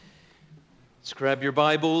Let's grab your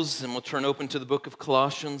Bibles and we'll turn open to the book of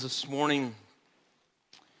Colossians this morning.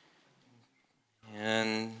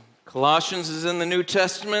 And Colossians is in the New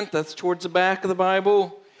Testament. That's towards the back of the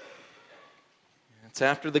Bible. It's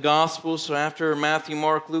after the Gospels, so after Matthew,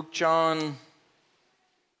 Mark, Luke, John,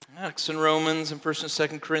 Acts and Romans, and 1st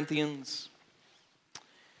and 2nd Corinthians.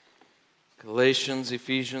 Galatians,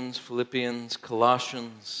 Ephesians, Philippians,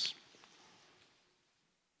 Colossians.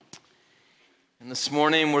 And this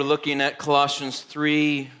morning we're looking at Colossians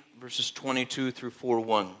 3, verses 22 through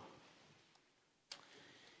 4:1.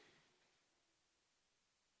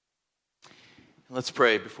 Let's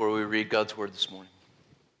pray before we read God's Word this morning.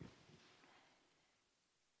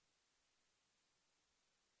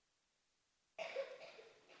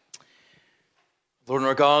 Lord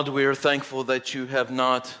our God, we are thankful that you have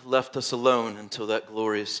not left us alone until that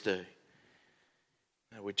glorious day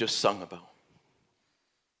that we just sung about.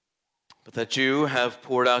 But that you have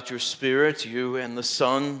poured out your Spirit, you and the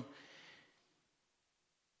Son,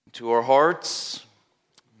 into our hearts,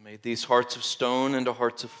 made these hearts of stone into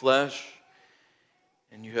hearts of flesh,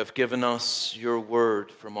 and you have given us your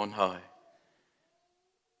word from on high.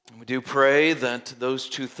 And we do pray that those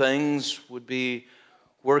two things would be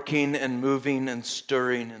working and moving and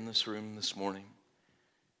stirring in this room this morning.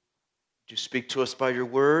 Would you speak to us by your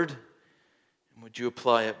word, and would you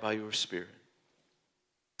apply it by your Spirit?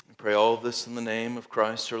 We pray all of this in the name of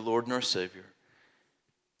Christ, our Lord and our Savior.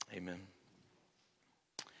 Amen.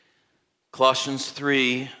 Colossians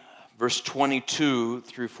 3, verse 22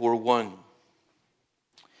 through 4:1.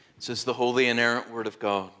 It says, the holy and inerrant word of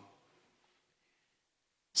God.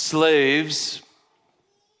 Slaves,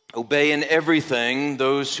 obey in everything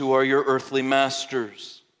those who are your earthly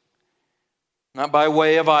masters, not by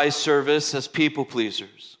way of eye service as people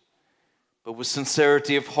pleasers, but with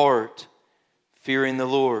sincerity of heart, fearing the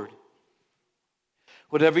Lord.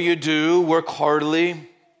 Whatever you do, work heartily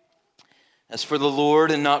as for the Lord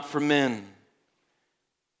and not for men,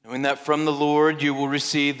 knowing that from the Lord you will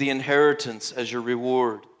receive the inheritance as your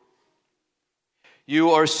reward. You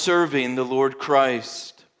are serving the Lord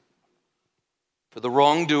Christ. For the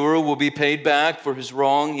wrongdoer will be paid back for his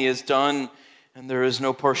wrong he has done, and there is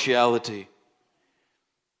no partiality.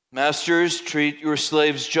 Masters, treat your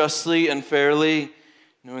slaves justly and fairly,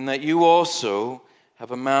 knowing that you also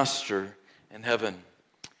have a master in heaven.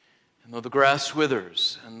 And though the grass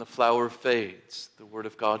withers and the flower fades, the word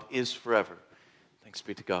of God is forever. Thanks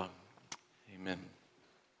be to God. Amen.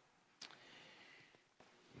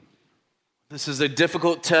 This is a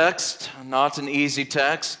difficult text, not an easy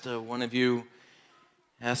text. One of you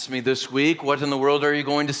asked me this week, what in the world are you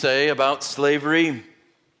going to say about slavery? And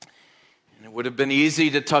it would have been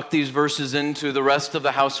easy to tuck these verses into the rest of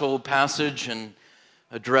the household passage and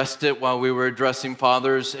addressed it while we were addressing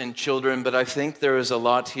fathers and children, but I think there is a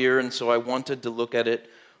lot here, and so I wanted to look at it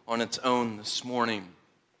on its own this morning.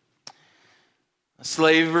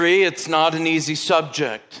 Slavery, it's not an easy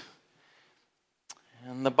subject.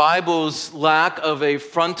 And the Bible's lack of a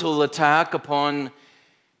frontal attack upon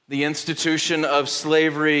the institution of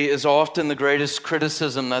slavery is often the greatest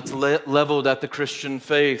criticism that's leveled at the Christian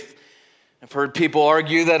faith. I've heard people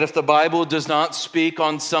argue that if the Bible does not speak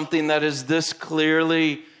on something that is this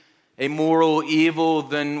clearly a moral evil,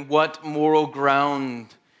 then what moral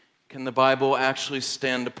ground can the Bible actually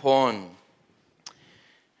stand upon?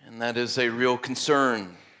 And that is a real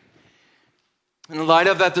concern. In light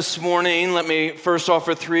of that this morning, let me first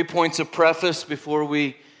offer 3 points of preface before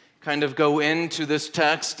we kind of go into this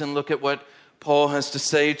text and look at what Paul has to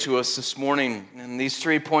say to us this morning. And these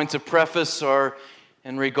 3 points of preface are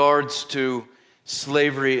in regards to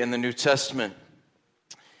slavery in the New Testament.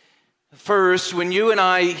 First, when you and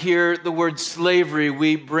I hear the word slavery,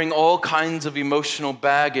 we bring all kinds of emotional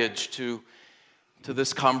baggage to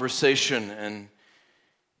this conversation and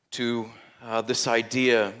to this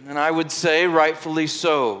idea. And I would say rightfully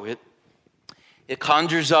so. It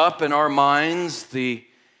conjures up in our minds the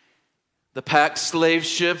packed slave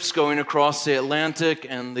ships going across the Atlantic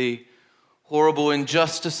and the horrible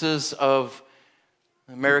injustices of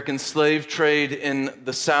American slave trade in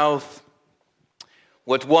the South.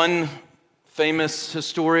 What one famous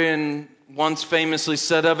historian once famously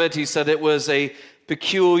said of it, he said it was a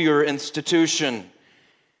peculiar institution.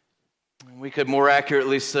 We could more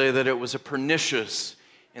accurately say that it was a pernicious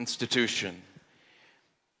institution.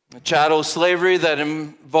 A chattel slavery that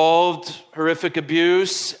involved horrific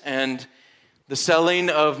abuse and the selling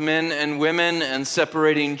of men and women and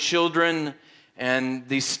separating children and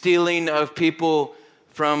the stealing of people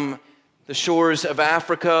from the shores of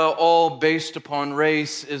Africa, all based upon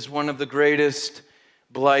race, is one of the greatest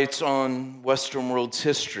blights on Western world's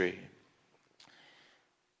history.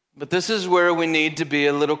 But this is where we need to be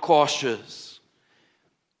a little cautious.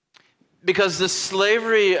 Because the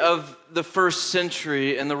slavery of the first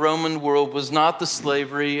century in the Roman world was not the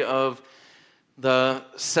slavery of the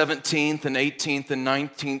 17th and 18th and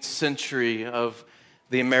 19th century of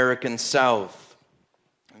the American South.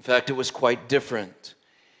 In fact, it was quite different.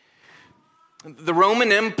 The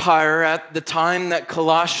Roman Empire at the time that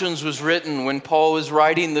Colossians was written, when Paul was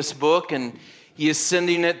writing this book and he is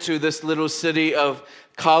sending it to this little city of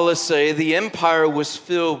Colossae, the empire was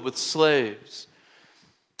filled with slaves.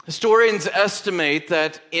 Historians estimate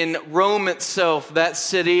that in Rome itself, that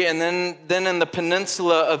city, and then in the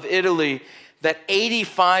peninsula of Italy, that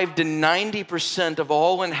 85 to 90% of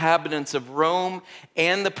all inhabitants of Rome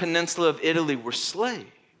and the peninsula of Italy were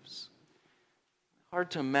slaves.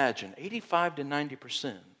 Hard to imagine, 85 to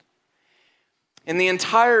 90%. In the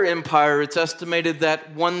entire empire, it's estimated that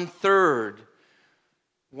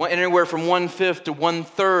anywhere from 1/5 to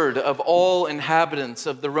 1/3 of all inhabitants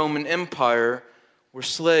of the Roman Empire were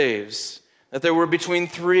slaves. That there were between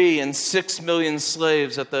 3 and 6 million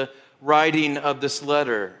slaves at the writing of this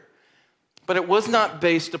letter. But it was not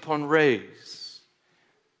based upon race.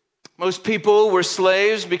 Most people were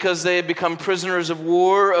slaves because they had become prisoners of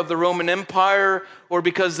war of the Roman Empire, or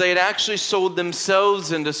because they had actually sold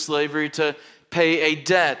themselves into slavery to pay a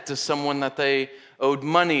debt to someone that they owed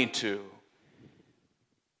money to.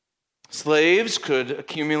 Slaves could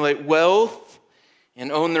accumulate wealth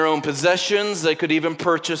and own their own possessions. They could even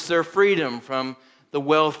purchase their freedom from the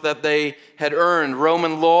wealth that they had earned.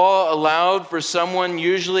 Roman law allowed for someone,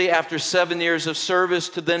 usually after 7 years of service,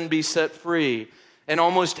 to then be set free. And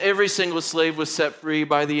almost every single slave was set free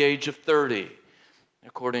by the age of 30,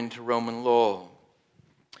 according to Roman law.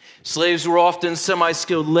 Slaves were often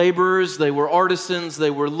semi-skilled laborers. They were artisans.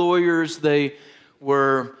 They were lawyers. They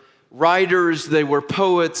were writers. They were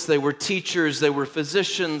poets. They were teachers. They were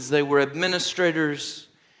physicians. They were administrators.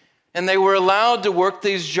 And they were allowed to work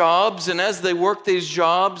these jobs, and as they worked these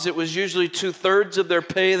jobs, it was usually 2/3 of their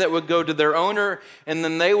pay that would go to their owner, and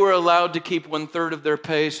then they were allowed to keep 1/3 of their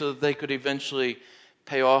pay so that they could eventually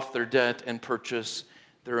pay off their debt and purchase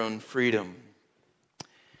their own freedom.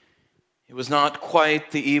 It was not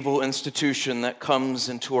quite the evil institution that comes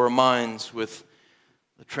into our minds with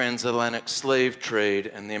the transatlantic slave trade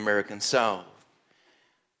and the American South.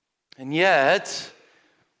 And yet,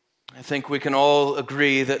 I think we can all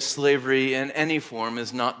agree that slavery in any form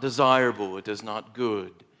is not desirable. It is not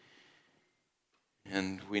good.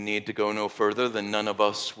 And we need to go no further than none of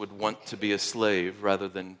us would want to be a slave rather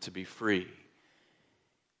than to be free.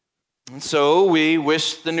 And so we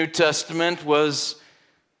wish the New Testament was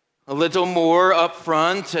a little more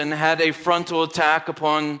upfront and had a frontal attack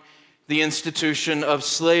upon the institution of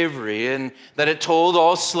slavery, and that it told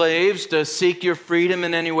all slaves to seek your freedom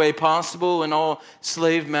in any way possible and all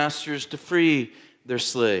slave masters to free their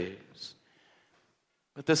slaves.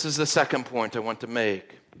 But this is the second point I want to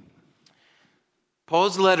make.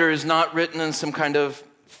 Paul's letter is not written in some kind of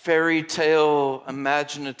fairy tale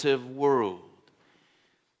imaginative world.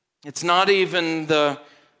 It's not even the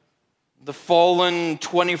fallen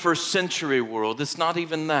 21st century world. It's not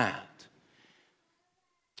even that.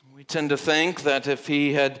 We tend to think that if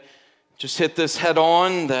he had just hit this head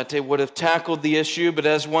on, that it would have tackled the issue. But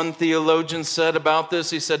as one theologian said about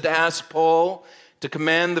this, he said to ask Paul to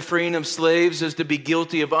command the freeing of slaves is to be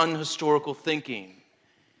guilty of unhistorical thinking.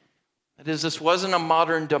 That is, this wasn't a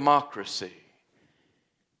modern democracy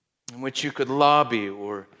in which you could lobby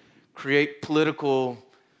or create political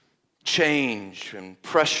change and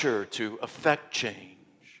pressure to affect change.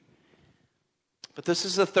 But this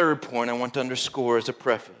is the third point I want to underscore as a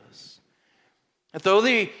preface. That though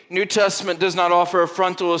the New Testament does not offer a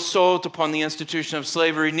frontal assault upon the institution of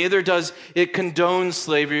slavery, neither does it condone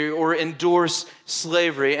slavery or endorse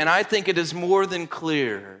slavery. And I think it is more than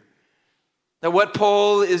clear that what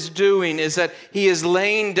Paul is doing is that he is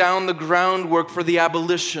laying down the groundwork for the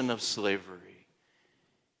abolition of slavery.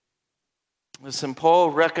 Listen, Paul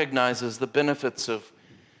recognizes the benefits of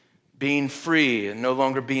being free and no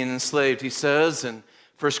longer being enslaved. He says in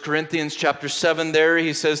 1 Corinthians chapter 7 there,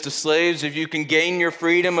 he says to slaves, if you can gain your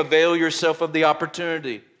freedom, avail yourself of the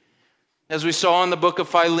opportunity. As we saw in the book of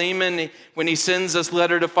Philemon, when he sends this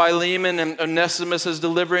letter to Philemon and Onesimus is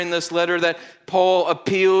delivering this letter, that Paul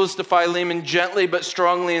appeals to Philemon gently but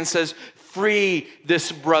strongly and says, free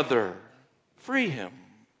this brother. Free him.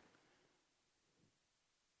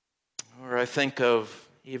 Or I think of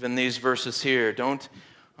even these verses here. Don't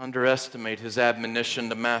underestimate his admonition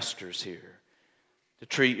to masters here. To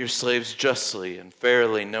treat your slaves justly and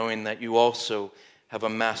fairly, knowing that you also have a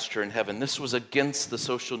master in heaven. This was against the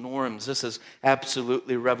social norms. This is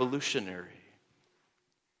absolutely revolutionary.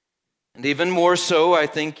 And even more so, I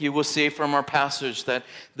think you will see from our passage that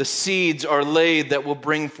the seeds are laid that will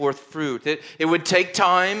bring forth fruit. It would take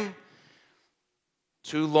time,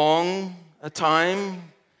 too long a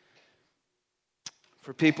time,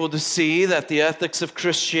 for people to see that the ethics of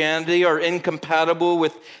Christianity are incompatible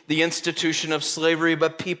with the institution of slavery,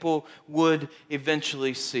 but people would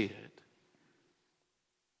eventually see it.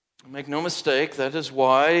 Make no mistake, that is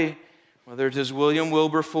why, whether it is William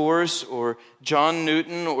Wilberforce or John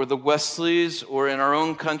Newton or the Wesleys or in our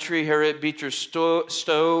own country, Harriet Beecher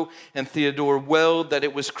Stowe and Theodore Weld, that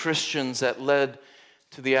it was Christians that led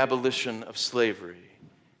to the abolition of slavery.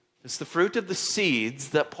 It's the fruit of the seeds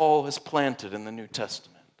that Paul has planted in the New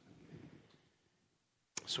Testament.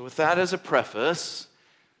 So with that as a preface,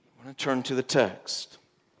 I want to turn to the text.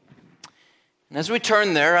 And as we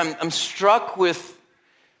turn there, I'm struck with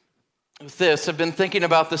this. I've been thinking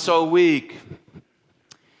about this all week.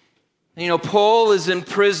 You know, Paul is in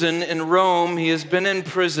prison in Rome. He has been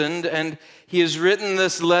imprisoned, and he has written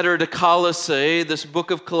this letter to Colossae, this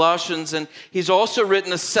book of Colossians, and he's also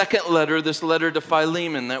written a second letter, this letter to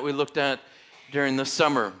Philemon that we looked at during the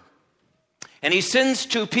summer. And he sends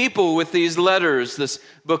two people with these letters, this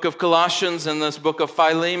book of Colossians and this book of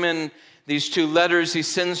Philemon. These two letters, he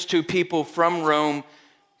sends two people from Rome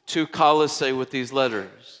to Colossae with these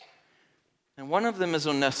letters. And one of them is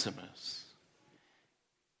Onesimus.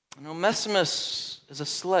 And Onesimus is a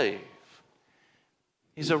slave.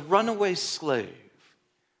 He's a runaway slave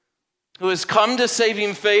who has come to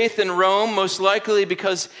saving faith in Rome, most likely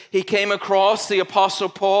because he came across the Apostle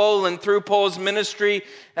Paul, and through Paul's ministry,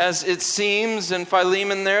 as it seems in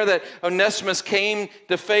Philemon there, that Onesimus came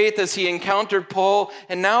to faith as he encountered Paul.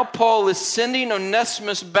 And now Paul is sending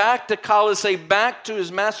Onesimus back to Colossae, back to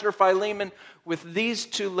his master Philemon, with these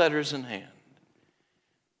two letters in hand.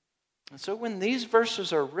 And so when these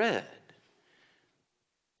verses are read,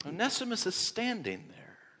 Onesimus is standing there.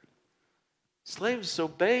 Slaves,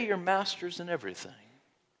 obey your masters in everything.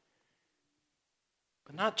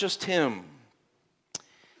 But not just him.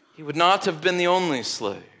 He would not have been the only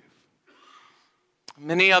slave.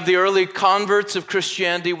 Many of the early converts of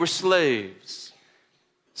Christianity were slaves.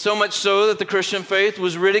 So much so that the Christian faith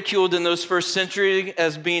was ridiculed in those first centuries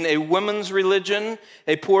as being a woman's religion,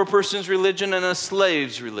 a poor person's religion, and a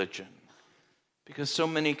slave's religion. Because so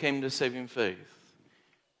many came to saving faith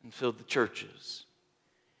and filled the churches.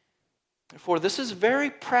 Therefore, this is very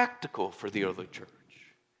practical for the early church.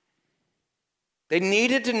 They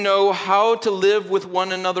needed to know how to live with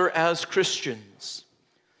one another as Christians,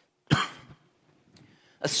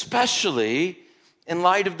 especially in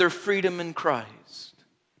light of their freedom in Christ.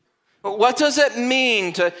 What does it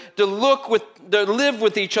mean to live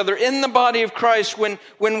with each other in the body of Christ when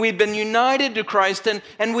we've been united to Christ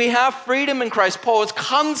and we have freedom in Christ? Paul is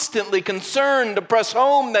constantly concerned to press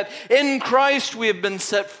home that in Christ we have been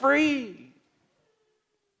set free.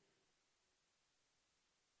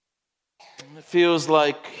 And it feels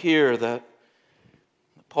like here that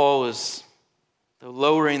Paul is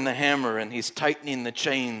lowering the hammer and he's tightening the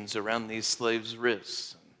chains around these slaves'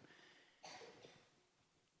 wrists.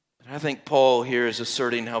 I think Paul here is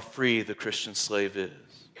asserting how free the Christian slave is.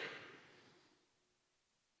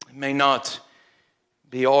 It may not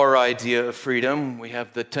be our idea of freedom. We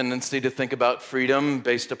have the tendency to think about freedom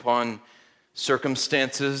based upon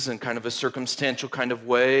circumstances in kind of a circumstantial kind of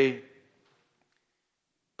way.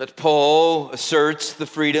 But Paul asserts the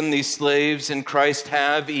freedom these slaves in Christ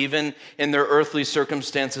have even in their earthly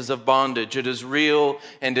circumstances of bondage. It is real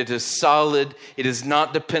and it is solid. It is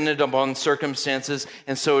not dependent upon circumstances,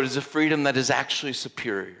 and so it is a freedom that is actually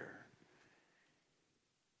superior.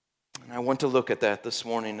 And I want to look at that this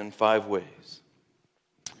morning in 5 ways.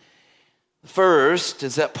 The first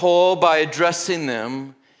is that Paul, by addressing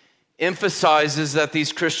them, emphasizes that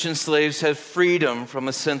these Christian slaves have freedom from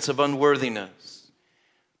a sense of unworthiness.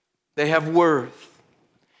 They have worth.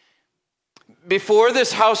 Before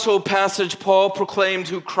this household passage, Paul proclaimed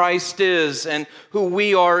who Christ is and who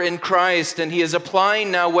we are in Christ, and he is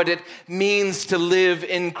applying now what it means to live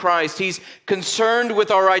in Christ. He's concerned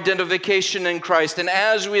with our identification in Christ, and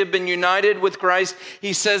as we have been united with Christ,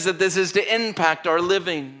 he says that this is to impact our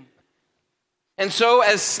living. And so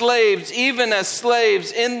as slaves, even as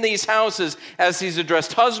slaves in these houses, as he's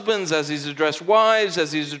addressed husbands, as he's addressed wives,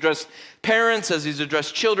 as he's addressed parents, as he's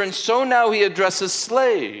addressed children, so now he addresses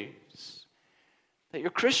slaves. That your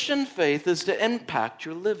Christian faith is to impact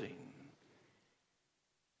your living,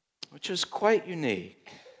 which is quite unique.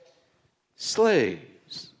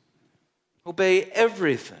 Slaves, obey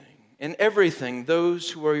everything and everything those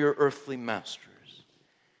who are your earthly masters.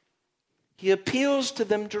 He appeals to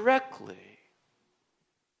them directly.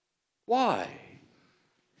 Why?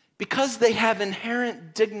 because they have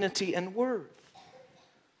inherent dignity and worth.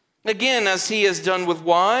 Again, as he has done with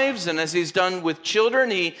wives and as he's done with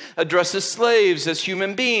children, he addresses slaves as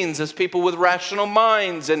human beings, as people with rational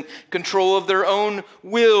minds and control of their own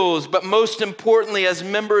wills, but most importantly, as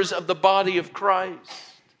members of the body of Christ.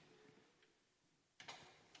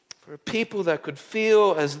 For people that could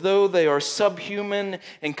feel as though they are subhuman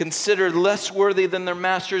and considered less worthy than their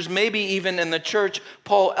masters, maybe even in the church,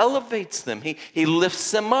 Paul elevates them. He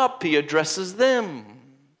lifts them up. He addresses them.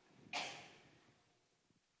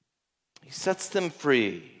 He sets them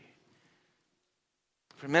free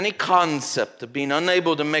from any concept of being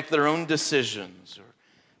unable to make their own decisions or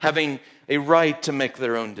having a right to make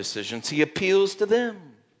their own decisions. He appeals to them.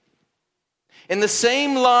 In the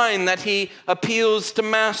same line that he appeals to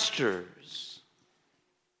masters.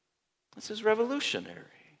 This is revolutionary.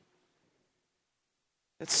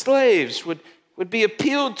 That slaves would be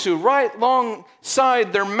appealed to right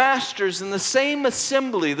alongside their masters in the same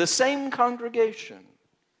assembly, the same congregation.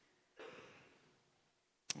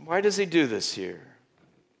 Why does he do this here?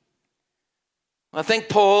 I think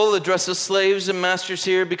Paul addresses slaves and masters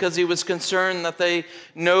here because he was concerned that they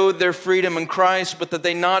know their freedom in Christ, but that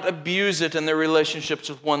they not abuse it in their relationships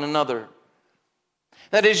with one another.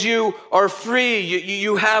 That is, you are free,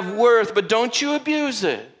 you have worth, but don't you abuse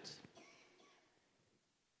it.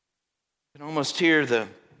 You can almost hear the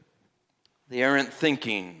errant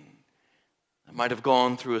thinking that might have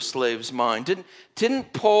gone through a slave's mind.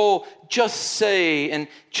 Didn't Paul just say in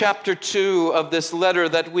chapter 2 of this letter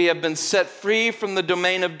that we have been set free from the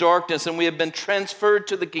domain of darkness and we have been transferred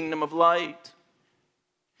to the kingdom of light?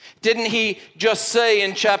 Didn't he just say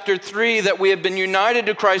in chapter 3 that we have been united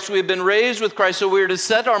to Christ, we have been raised with Christ, so we are to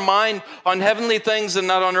set our mind on heavenly things and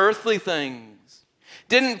not on earthly things?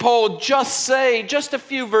 Didn't Paul just say, just a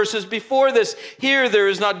few verses before this, here there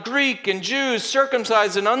is not Greek and Jews,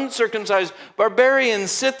 circumcised and uncircumcised, barbarian,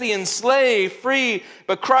 Scythian, slave, free,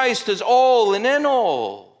 but Christ is all and in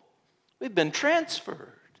all. We've been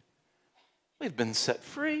transferred. We've been set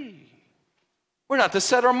free. We're not to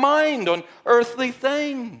set our mind on earthly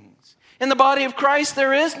things. In the body of Christ,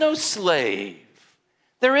 there is no slave.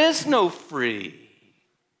 There is no free.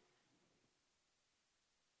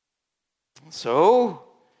 So,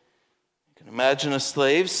 you can imagine a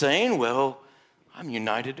slave saying, well, I'm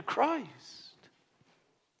united to Christ.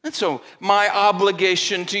 And so my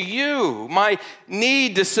obligation to you, my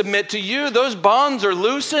need to submit to you, those bonds are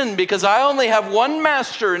loosened because I only have one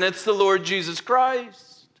master, and it's the Lord Jesus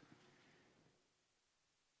Christ.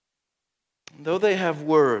 Though they have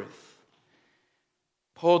worth,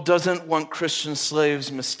 Paul doesn't want Christian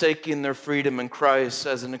slaves mistaking their freedom in Christ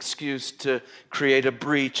as an excuse to create a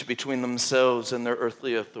breach between themselves and their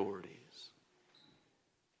earthly authorities.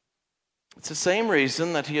 It's the same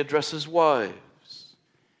reason that he addresses wives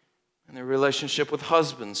and their relationship with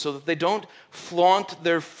husbands, so that they don't flaunt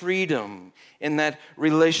their freedom in that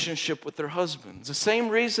relationship with their husbands. The same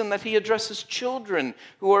reason that he addresses children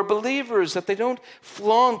who are believers, that they don't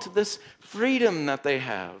flaunt this freedom that they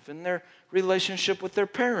have in their relationship with their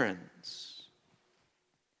parents.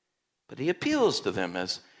 But he appeals to them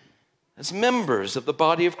as members of the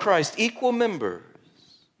body of Christ, equal members.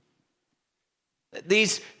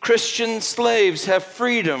 These Christian slaves have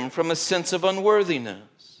freedom from a sense of unworthiness.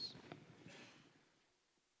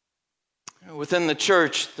 Within the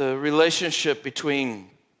church, the relationship between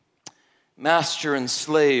master and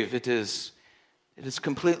slave, it is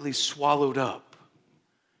completely swallowed up.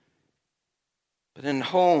 But in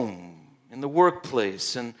home, in the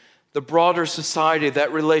workplace, and the broader society,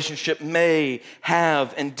 that relationship may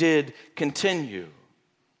have and did continue.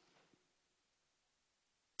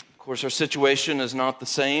 Of course, our situation is not the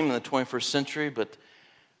same in the 21st century, but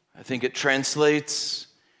I think it translates.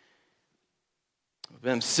 We've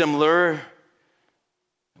been similar.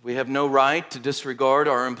 We have no right to disregard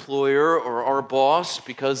our employer or our boss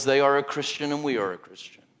because they are a Christian and we are a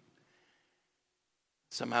Christian.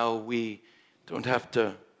 Somehow we don't have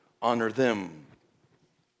to honor them.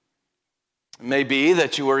 It may be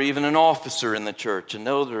that you are even an officer in the church, an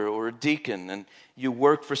elder or a deacon, and you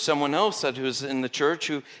work for someone else who is in the church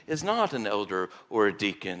who is not an elder or a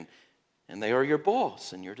deacon, and they are your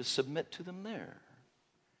boss, and you're to submit to them there.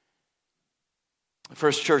 The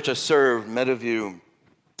first church I served, Meadowview,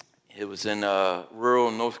 it was in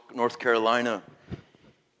rural North Carolina.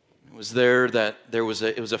 It was there that it was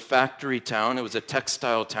a factory town. It was a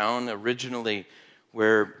textile town originally,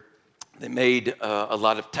 where they made a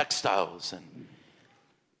lot of textiles,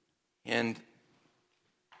 and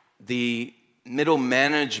the middle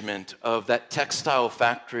management of that textile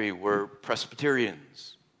factory were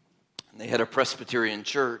Presbyterians. And they had a Presbyterian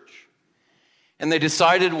church. And they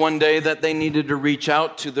decided one day that they needed to reach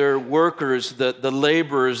out to their workers, the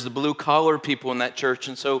laborers, the blue-collar people in that church.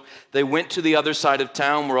 And so they went to the other side of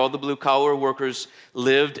town where all the blue-collar workers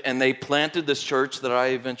lived, and they planted this church that I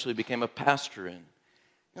eventually became a pastor in.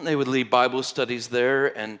 And they would lead Bible studies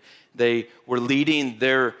there, and they were leading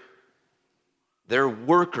their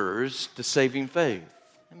workers to saving faith.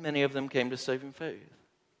 And many of them came to saving faith.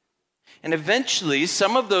 And eventually,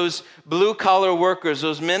 some of those blue-collar workers,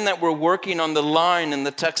 those men that were working on the line in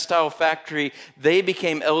the textile factory, they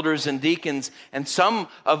became elders and deacons. And some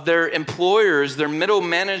of their employers, their middle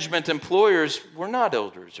management employers, were not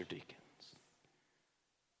elders or deacons.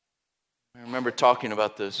 I remember talking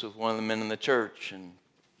about this with one of the men in the church, and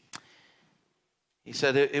he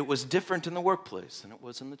said it was different in the workplace than it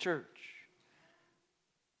was in the church.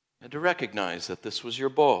 You had to recognize that this was your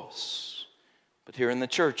boss. But here in the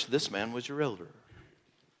church, this man was your elder.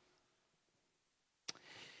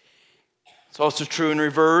 It's also true in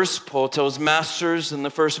reverse. Paul tells masters in the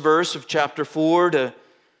first verse of chapter 4 to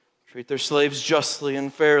treat their slaves justly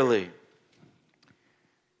and fairly.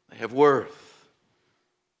 They have worth,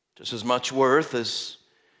 just as much worth as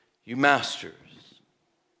you masters.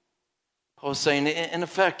 Paul is saying, in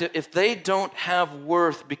effect, if they don't have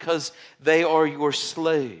worth because they are your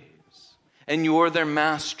slaves, and you're their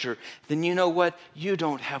master, then you know what? You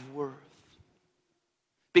don't have worth.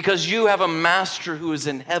 Because you have a master who is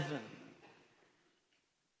in heaven.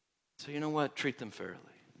 So you know what? Treat them fairly.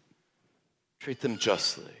 Treat them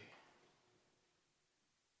justly.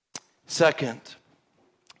 Second,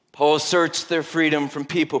 Paul asserts their freedom from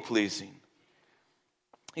people-pleasing.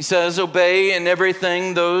 He says, obey in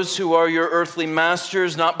everything those who are your earthly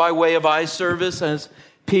masters, not by way of eye service as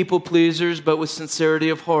people pleasers, but with sincerity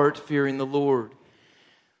of heart, fearing the Lord.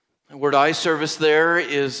 The word eye service there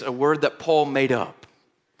is a word that Paul made up.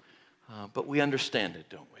 But we understand it,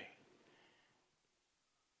 don't we?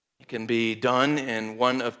 It can be done in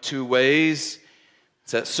one of two ways.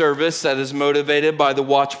 It's that service that is motivated by the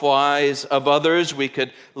watchful eyes of others. We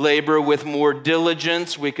could labor with more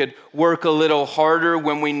diligence. We could work a little harder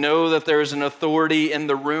when we know that there is an authority in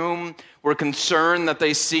the room. We're concerned that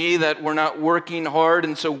they see that we're not working hard,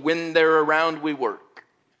 and so when they're around, we work.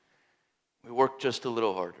 We work just a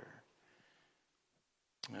little harder.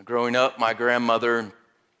 Growing up, my grandmother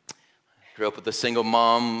grew up with a single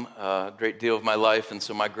mom a great deal of my life, and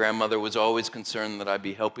so my grandmother was always concerned that I'd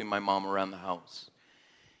be helping my mom around the house.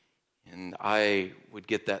 And I would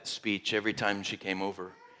get that speech every time she came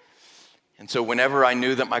over. And so whenever I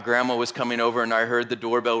knew that my grandma was coming over and I heard the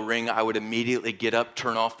doorbell ring, I would immediately get up,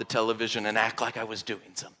 turn off the television, and act like I was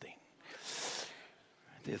doing something.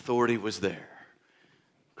 The authority was there.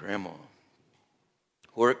 Grandma.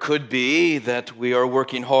 Or it could be that we are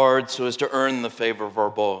working hard so as to earn the favor of our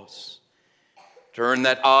boss, to earn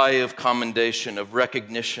that eye of commendation, of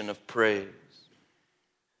recognition, of praise.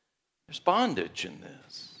 There's bondage in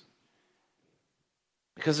this.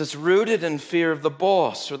 Because it's rooted in fear of the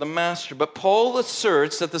boss or the master. But Paul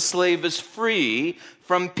asserts that the slave is free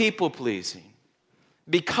from people-pleasing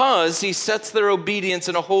because he sets their obedience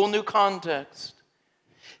in a whole new context.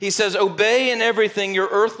 He says, obey in everything your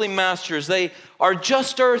earthly masters. They are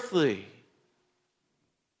just earthly.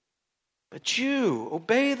 But you,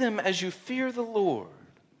 obey them as you fear the Lord.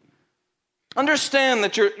 Understand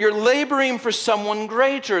that you're laboring for someone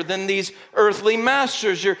greater than these earthly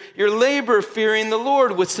masters. You're labor fearing the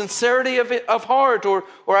Lord with sincerity of heart, or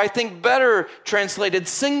I think better translated,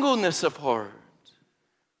 singleness of heart.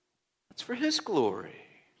 It's for His glory.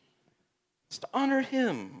 It's to honor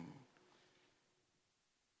Him.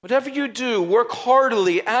 Whatever you do, work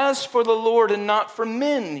heartily as for the Lord and not for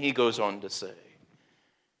men, he goes on to say.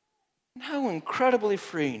 And how incredibly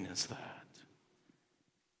freeing is that?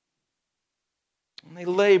 And they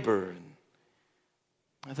labor. And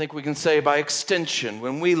I think we can say by extension,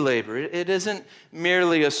 when we labor, it isn't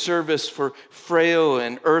merely a service for frail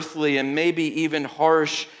and earthly and maybe even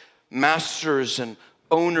harsh masters and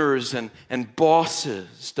owners and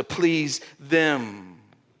bosses to please them,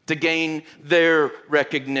 to gain their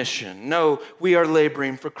recognition. No, we are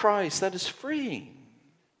laboring for Christ. That is freeing.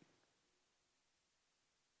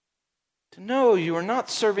 To know you are not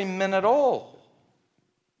serving men at all.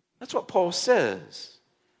 That's what Paul says.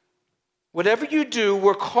 Whatever you do,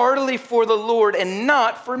 work heartily for the Lord and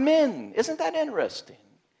not for men. Isn't that interesting?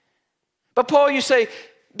 But Paul, you say,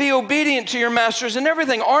 be obedient to your masters and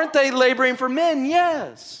everything. Aren't they laboring for men?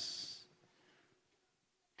 Yes.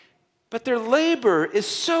 But their labor is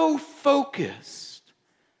so focused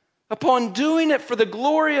upon doing it for the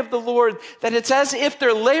glory of the Lord that it's as if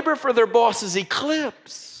their labor for their boss is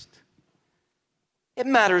eclipsed. It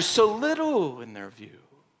matters so little in their view.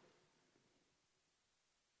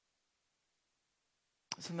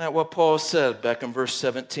 Isn't that what Paul said back in verse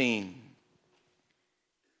 17?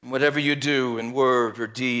 Whatever you do in word or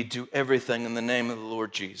deed, do everything in the name of the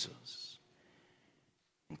Lord Jesus.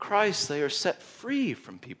 In Christ, they are set free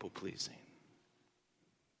from people-pleasing.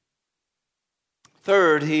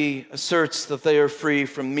 Third, he asserts that they are free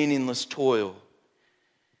from meaningless toil.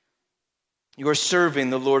 You are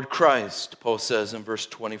serving the Lord Christ, Paul says in verse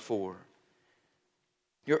 24.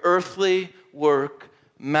 Your earthly work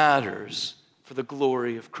matters for the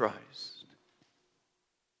glory of Christ.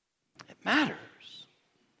 It matters.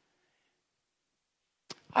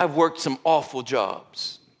 I've worked some awful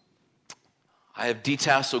jobs. I have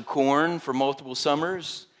detasseled corn for multiple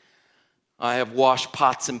summers. I have washed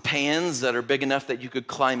pots and pans that are big enough that you could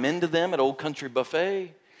climb into them at Old Country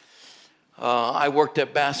Buffet. I worked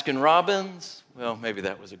at Baskin Robbins. Well, maybe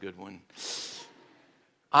that was a good one.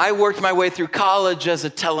 I worked my way through college as a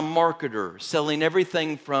telemarketer, selling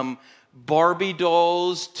everything from Barbie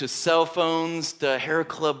dolls to cell phones to hair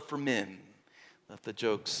club for men. Let the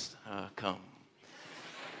jokes come.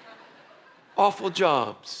 Awful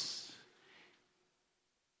jobs.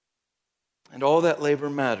 And all that labor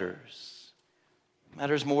matters.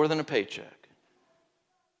 Matters more than a paycheck.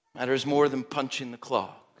 Matters more than punching the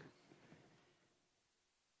clock.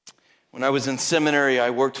 When I was in seminary, I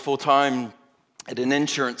worked full-time at an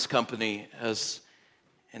insurance company as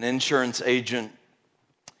an insurance agent.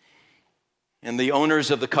 And the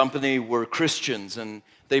owners of the company were Christians, and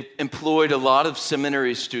they employed a lot of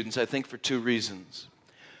seminary students, I think for two reasons.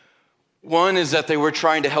 One is that they were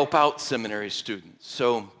trying to help out seminary students.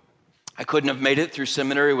 So I couldn't have made it through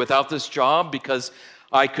seminary without this job because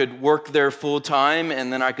I could work there full-time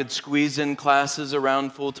and then I could squeeze in classes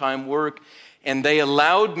around full-time work. And they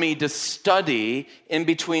allowed me to study in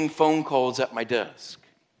between phone calls at my desk.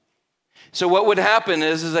 So what would happen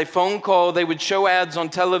is a phone call, they would show ads on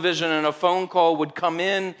television and a phone call would come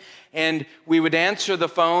in and we would answer the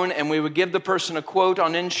phone and we would give the person a quote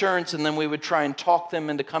on insurance and then we would try and talk them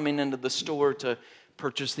into coming into the store to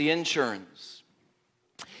purchase the insurance.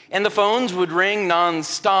 And the phones would ring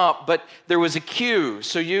nonstop, but there was a queue.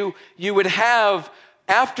 So you would have,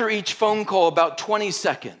 after each phone call, about 20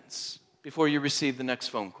 seconds before you received the next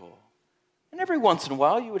phone call. And every once in a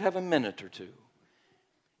while, you would have a minute or two.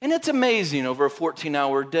 And it's amazing over a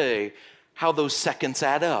 14-hour day how those seconds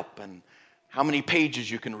add up and how many pages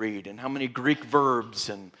you can read and how many Greek verbs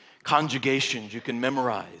and conjugations you can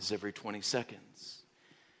memorize every 20 seconds.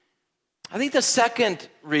 I think the second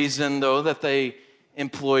reason, though, that they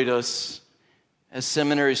employed us as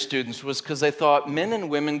seminary students was because they thought men and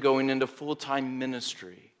women going into full-time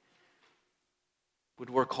ministry would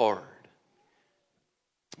work hard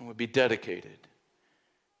and would be dedicated.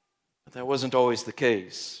 But that wasn't always the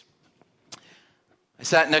case. I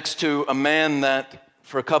sat next to a man that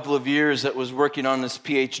for a couple of years that was working on his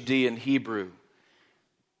PhD in Hebrew.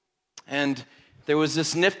 And there was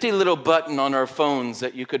this nifty little button on our phones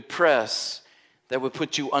that you could press that would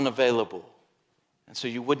put you unavailable. And so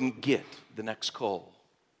you wouldn't get the next call.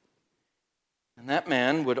 And that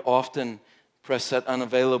man would often press that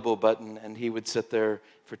unavailable button and he would sit there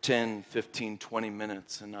for 10, 15, 20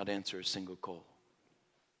 minutes and not answer a single call.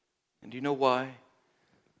 And do you know why?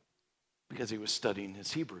 Because he was studying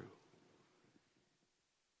his Hebrew.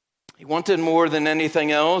 He wanted more than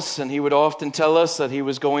anything else, and he would often tell us that he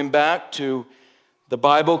was going back to the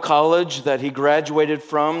Bible college that he graduated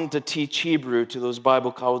from to teach Hebrew to those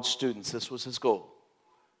Bible college students. This was his goal.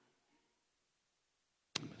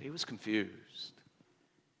 But he was confused.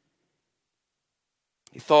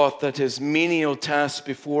 He thought that his menial task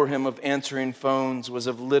before him of answering phones was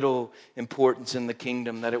of little importance in the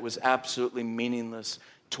kingdom, that it was absolutely meaningless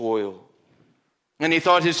toil. And he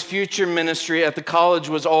thought his future ministry at the college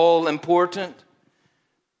was all important.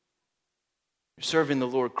 You're serving the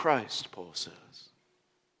Lord Christ, Paul says.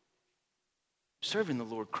 You're serving the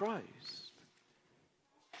Lord Christ.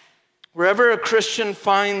 Wherever a Christian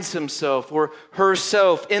finds himself or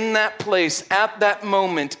herself in that place, at that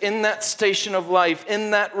moment, in that station of life,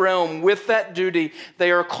 in that realm, with that duty,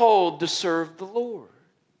 they are called to serve the Lord.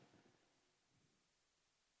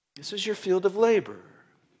 This is your field of labor.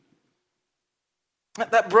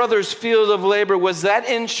 That brother's field of labor was that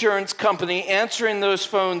insurance company answering those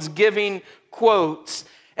phones, giving quotes,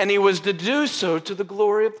 and he was to do so to the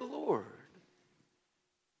glory of the Lord.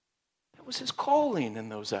 That was his calling in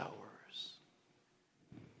those hours.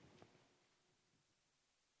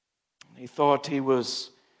 He thought he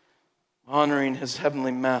was honoring his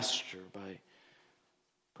heavenly master by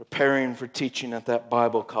preparing for teaching at that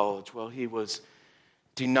Bible college while he was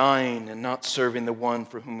denying and not serving the one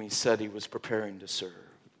for whom he said he was preparing to serve.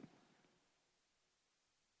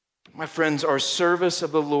 My friends, our service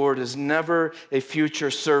of the Lord is never a future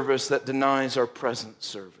service that denies our present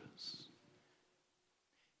service.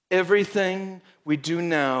 Everything we do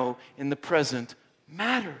now in the present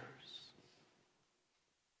matters.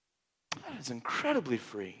 That is incredibly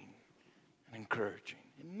freeing and encouraging.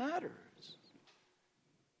 It matters.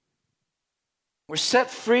 We're set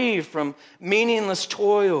free from meaningless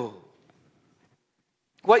toil.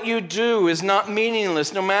 What you do is not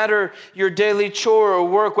meaningless, no matter your daily chore or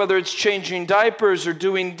work, whether it's changing diapers or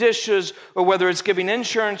doing dishes, or whether it's giving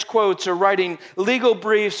insurance quotes or writing legal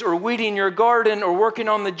briefs or weeding your garden or working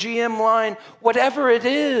on the GM line, whatever it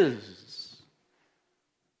is.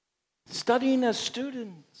 Studying as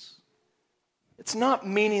students, it's not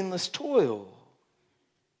meaningless toil.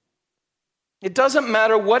 It doesn't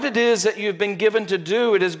matter what it is that you've been given to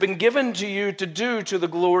do, it has been given to you to do to the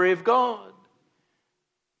glory of God.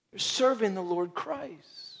 You're serving the Lord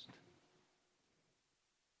Christ.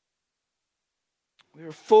 We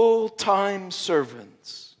are full-time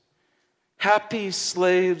servants, happy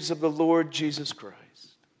slaves of the Lord Jesus Christ.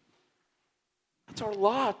 That's our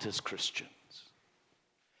lot as Christians.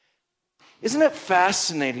 Isn't it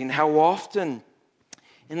fascinating how often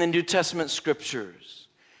in the New Testament scriptures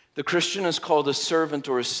the Christian is called a servant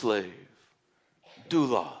or a slave?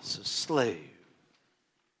 Doulos, a slave.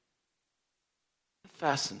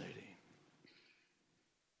 Fascinating.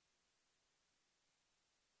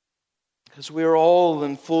 Because we are all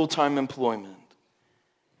in full-time employment.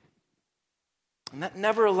 And that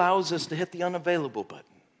never allows us to hit the unavailable button.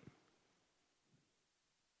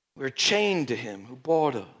 We're chained to Him who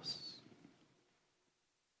bought us.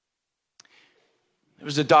 There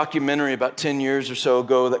was a documentary about 10 years or so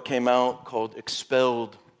ago that came out called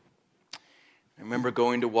Expelled. I remember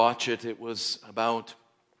going to watch it. It was about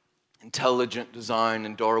intelligent design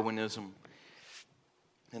and Darwinism,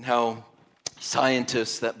 and how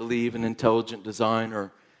scientists that believe in intelligent design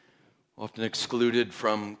are often excluded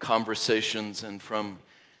from conversations and from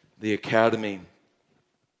the academy.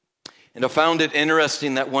 And I found it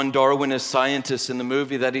interesting that one Darwinist scientist in the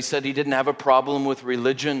movie, that he said he didn't have a problem with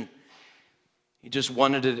religion. He just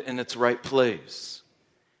wanted it in its right place.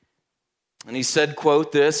 And he said,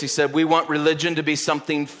 quote this, he said, "We want religion to be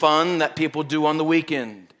something fun that people do on the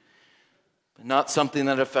weekend, but not something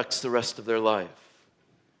that affects the rest of their life."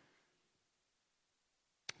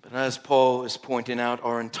 But as Paul is pointing out,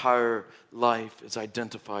 our entire life is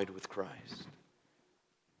identified with Christ.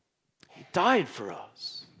 He died for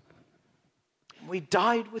us. And we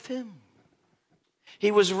died with Him.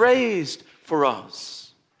 He was raised for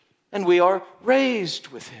us. And we are raised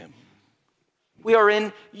with Him. We are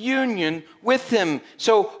in union with Him.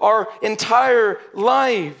 So our entire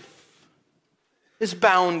life is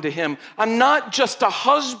bound to Him. I'm not just a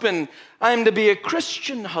husband. I am to be a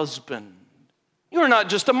Christian husband. You're not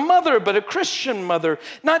just a mother, but a Christian mother.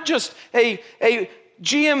 Not just a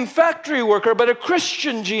GM factory worker, but a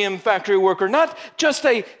Christian GM factory worker. Not just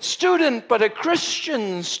a student, but a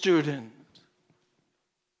Christian student.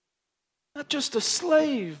 Not just a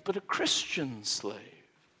slave, but a Christian slave.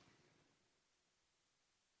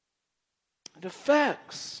 It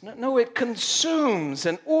affects, no, it consumes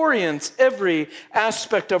and orients every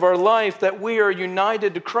aspect of our life, that we are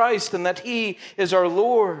united to Christ and that He is our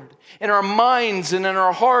Lord. In our minds and in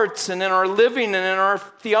our hearts and in our living and in our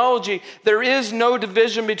theology, there is no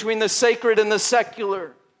division between the sacred and the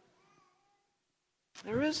secular.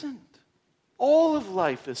 There isn't. All of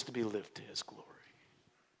life is to be lived to His glory.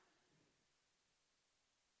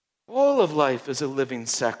 All of life is a living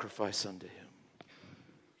sacrifice unto Him.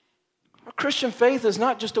 Our Christian faith is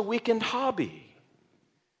not just a weekend hobby.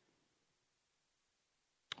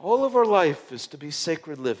 All of our life is to be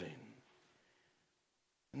sacred living.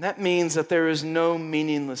 And that means that there is no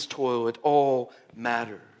meaningless toil. It all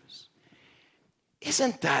matters.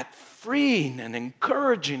 Isn't that freeing and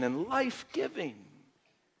encouraging and life-giving?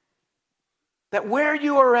 That where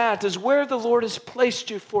you are at is where the Lord has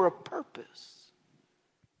placed you for a purpose.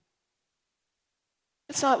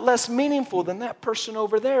 It's not less meaningful than that person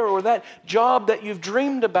over there, or that job that you've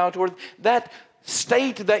dreamed about, or that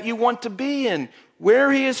state that you want to be in.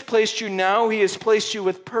 Where He has placed you now, He has placed you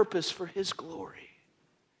with purpose for His glory.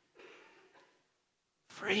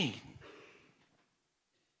 Freeing.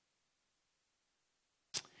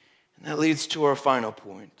 And that leads to our final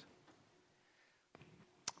point.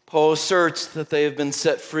 Paul asserts that they have been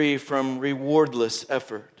set free from rewardless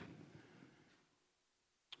effort.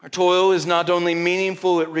 Our toil is not only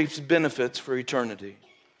meaningful, it reaps benefits for eternity.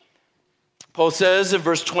 Paul says in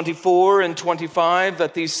verse 24 and 25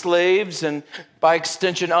 that these slaves, and by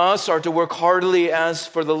extension us, are to work heartily as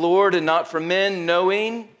for the Lord and not for men,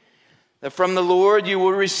 knowing that from the Lord you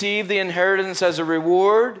will receive the inheritance as a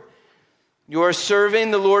reward. You are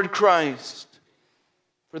serving the Lord Christ.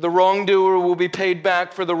 For the wrongdoer will be paid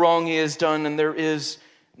back for the wrong he has done, and there is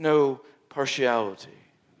no partiality.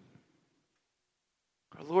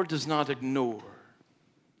 Our Lord does not ignore.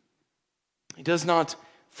 He does not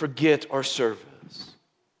forget our service.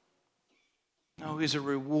 No, He's a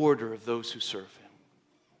rewarder of those who serve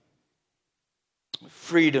Him.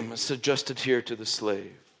 Freedom is suggested here to the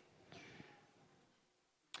slave.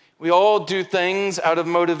 We all do things out of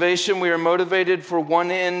motivation. We are motivated for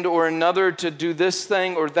one end or another to do this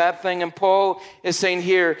thing or that thing. And Paul is saying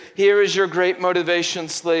here is your great motivation,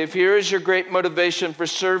 slave. Here is your great motivation for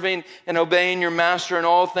serving and obeying your master in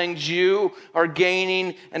all things. You are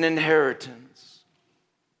gaining an inheritance.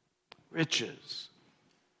 Riches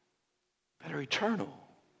that are eternal.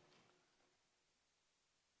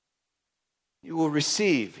 You will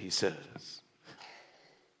receive, he says.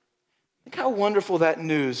 Think how wonderful that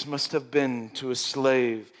news must have been to a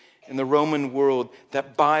slave in the Roman world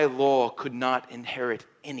that by law could not inherit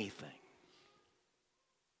anything.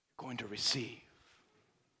 You're going to receive.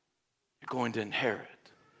 You're going to inherit.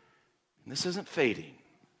 And this isn't fading.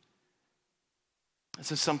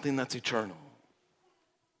 This is something that's eternal,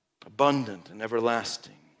 abundant, and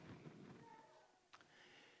everlasting.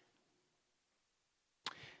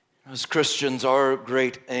 As Christians, our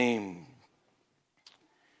great aim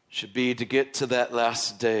should be to get to that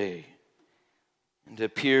last day and to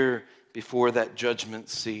appear before that judgment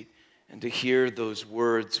seat and to hear those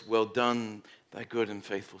words, "Well done, thy good and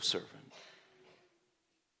faithful servant."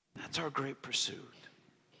 That's our great pursuit.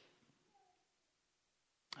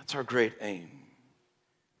 That's our great aim.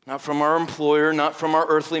 Not from our employer, not from our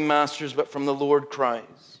earthly masters, but from the Lord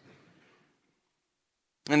Christ.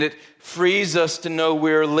 And it frees us to know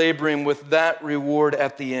we're laboring with that reward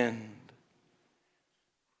at the end.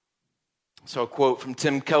 So a quote from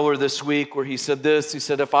Tim Keller this week where he said this. He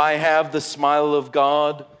said, "If I have the smile of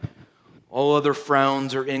God, all other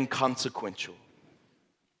frowns are inconsequential."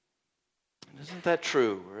 And isn't that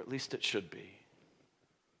true? Or at least it should be.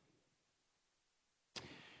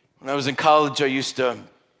 When I was in college, I used to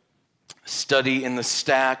study in the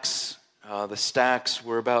stacks. The stacks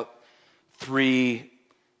were about 3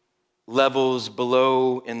 levels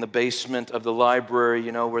below in the basement of the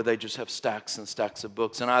library, where they just have stacks and stacks of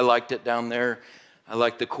books. And I liked it down there. I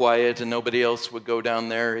liked the quiet, and nobody else would go down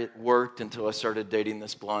there. It worked until I started dating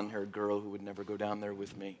this blonde-haired girl who would never go down there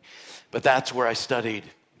with me. But that's where I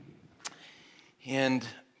studied. And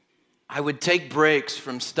I would take breaks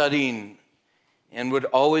from studying and would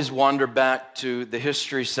always wander back to the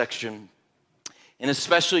history section, and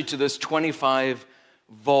especially to this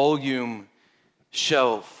 25-volume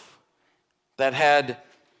shelf that had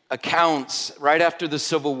accounts. Right after the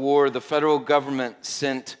Civil War, the federal government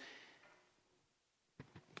sent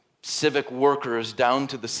civic workers down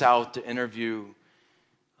to the South to interview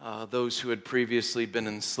those who had previously been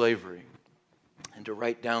in slavery and to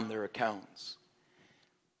write down their accounts.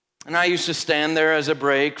 And I used to stand there as a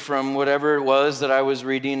break from whatever it was that I was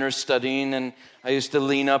reading or studying, and I used to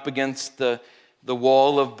lean up against the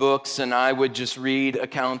wall of books, and I would just read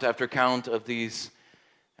account after account of these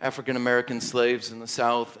African American slaves in the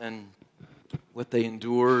South and what they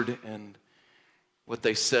endured and what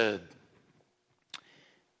they said.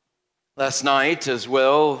 Last night as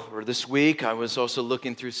well, or this week, I was also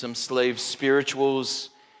looking through some slave spirituals,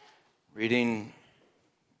 reading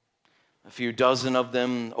a few dozen of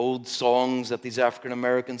them, old songs that these African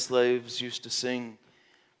American slaves used to sing.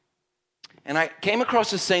 And I came across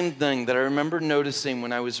the same thing that I remember noticing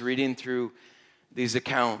when I was reading through these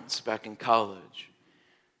accounts back in college.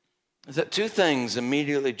 Is that 2 things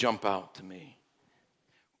immediately jump out to me.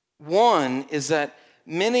 One is that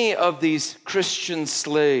many of these Christian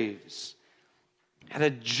slaves had a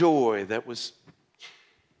joy that was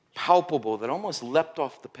palpable, that almost leapt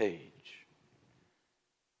off the page.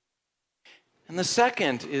 And the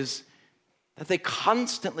second is that they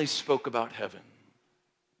constantly spoke about heaven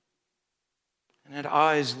and had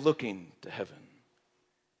eyes looking to heaven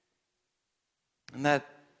and that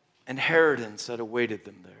inheritance that awaited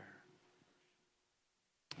them there.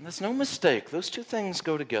 And that's no mistake. Those 2 things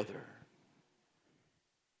go together.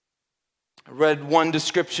 I read one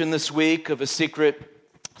description this week of a secret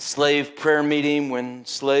slave prayer meeting when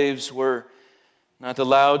slaves were not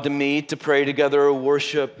allowed to meet to pray together or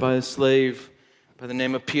worship by a slave by the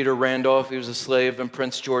name of Peter Randolph. He was a slave in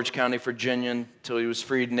Prince George County, Virginia, until he was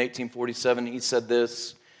freed in 1847. He said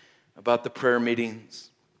this about the prayer meetings.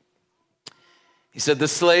 He said, "The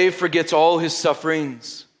slave forgets all his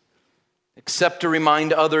sufferings, except to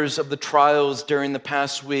remind others of the trials during the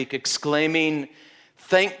past week, exclaiming,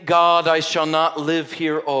 Thank God I shall not live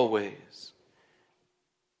here always.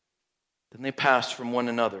 Then they passed from one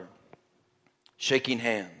another, shaking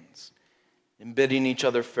hands and bidding each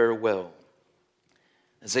other farewell.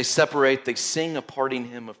 As they separate, they sing a parting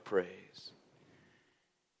hymn of praise.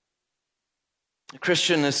 The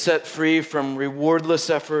Christian is set free from rewardless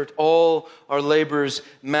effort. All our labors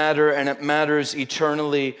matter, and it matters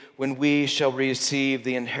eternally when we shall receive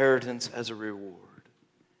the inheritance as a reward.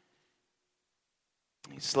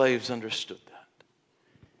 These slaves understood that.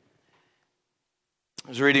 I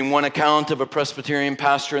was reading one account of a Presbyterian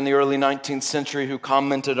pastor in the early 19th century who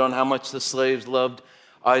commented on how much the slaves loved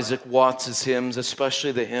Isaac Watts' hymns,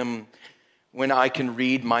 especially the hymn, "When I Can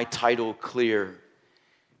Read My Title Clear."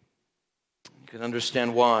 You can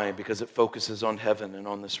understand why, because it focuses on heaven and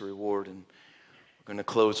on this reward. And we're going to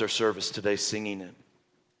close our service today singing it.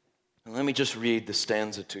 And let me just read the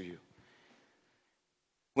stanza to you.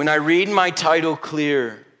 When I read my title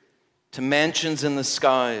clear to mansions in the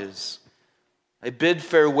skies, I bid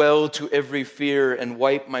farewell to every fear and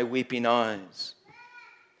wipe my weeping eyes.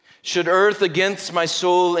 Should earth against my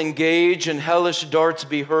soul engage and hellish darts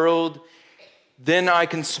be hurled, then I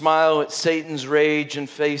can smile at Satan's rage and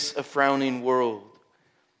face a frowning world.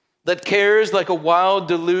 Let cares like a wild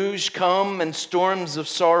deluge come and storms of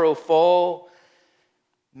sorrow fall.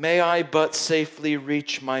 May I but safely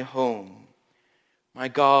reach my home, my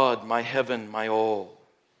God, my heaven, my all.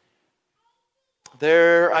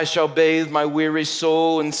 There I shall bathe my weary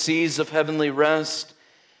soul in seas of heavenly rest,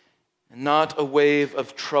 and not a wave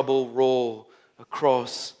of trouble roll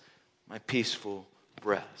across my peaceful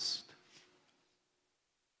breast.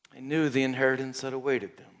 I knew the inheritance that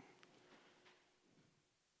awaited them.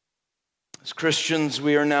 As Christians,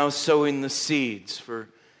 we are now sowing the seeds for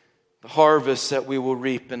the harvest that we will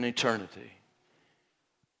reap in eternity.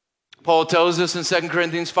 Paul tells us in 2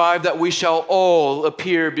 Corinthians 5 that we shall all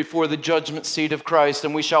appear before the judgment seat of Christ,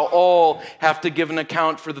 and we shall all have to give an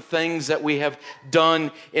account for the things that we have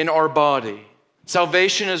done in our body.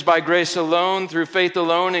 Salvation is by grace alone, through faith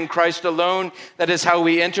alone, in Christ alone. That is how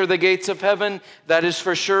we enter the gates of heaven. That is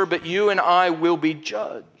for sure, but you and I will be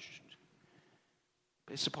judged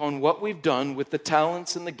based upon what we've done with the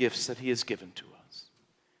talents and the gifts that He has given to us.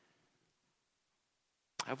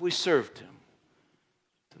 Have we served Him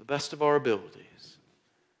to the best of our abilities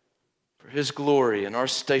for His glory and our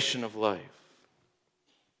station of life?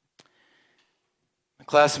 My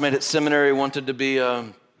classmate at seminary wanted to be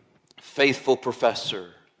a faithful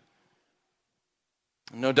professor.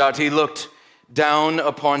 No doubt he looked down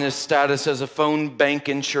upon his status as a phone bank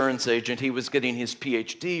insurance agent. He was getting his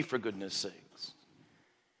PhD, for goodness sakes.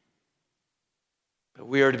 But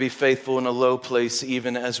we are to be faithful in a low place,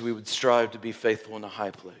 even as we would strive to be faithful in a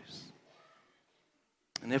high place.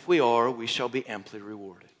 And if we are, we shall be amply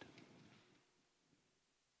rewarded.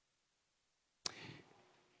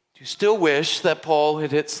 Do you still wish that Paul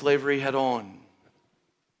had hit slavery head on?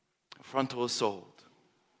 A frontal assault?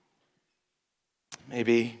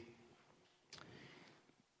 Maybe.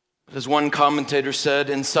 But as one commentator said,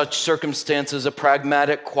 in such circumstances, a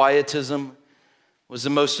pragmatic quietism was the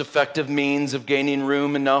most effective means of gaining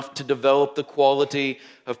room enough to develop the quality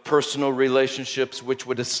of personal relationships which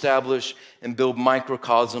would establish and build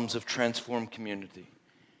microcosms of transformed community.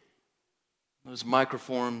 Those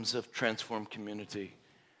microforms of transformed community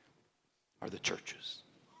are the churches.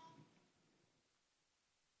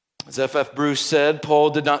 As F.F. Bruce said,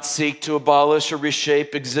 Paul did not seek to abolish or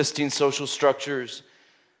reshape existing social structures,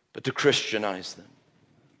 but to Christianize them.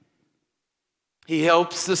 He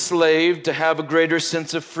helps the slave to have a greater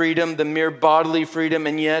sense of freedom than mere bodily freedom,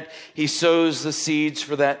 and yet he sows the seeds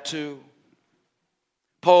for that too.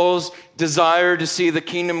 Paul's desire to see the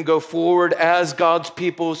kingdom go forward as God's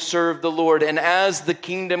people serve the Lord, and as the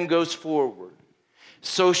kingdom goes forward,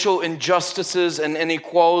 social injustices and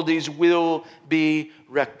inequalities will be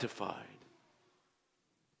rectified.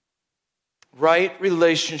 Right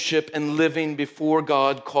relationship and living before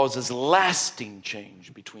God causes lasting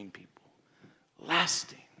change between people.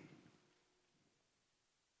 Lasting.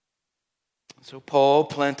 So Paul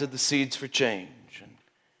planted the seeds for change,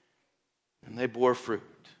 and they bore fruit.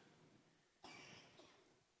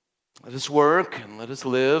 Let us work and let us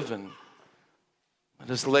live and let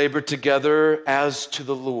us labor together as to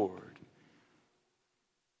the Lord.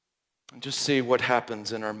 And just see what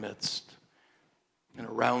happens in our midst and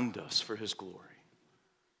around us for His glory.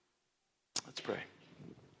 Let's pray.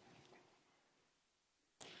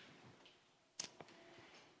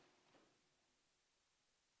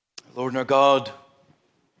 Lord and our God,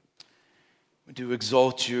 we do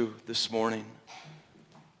exalt You this morning.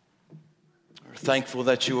 We're thankful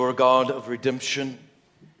that You are a God of redemption.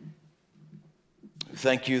 We're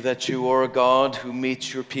Thank you that you are a God who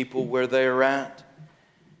meets your people where they are at.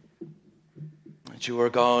 That you are a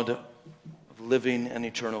God of living and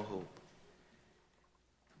eternal hope.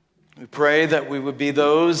 We pray that we would be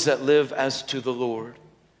those that live as to the Lord.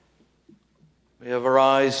 We have our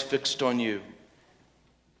eyes fixed on you,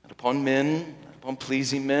 not upon men, not upon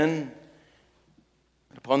pleasing men,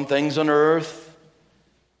 not upon things on earth.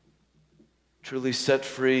 Truly set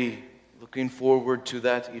free, looking forward to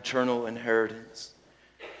that eternal inheritance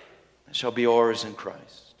that shall be ours in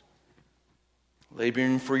Christ.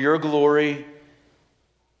 Laboring for your glory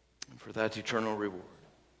and for that eternal reward.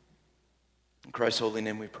 In Christ's holy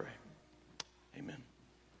name we pray.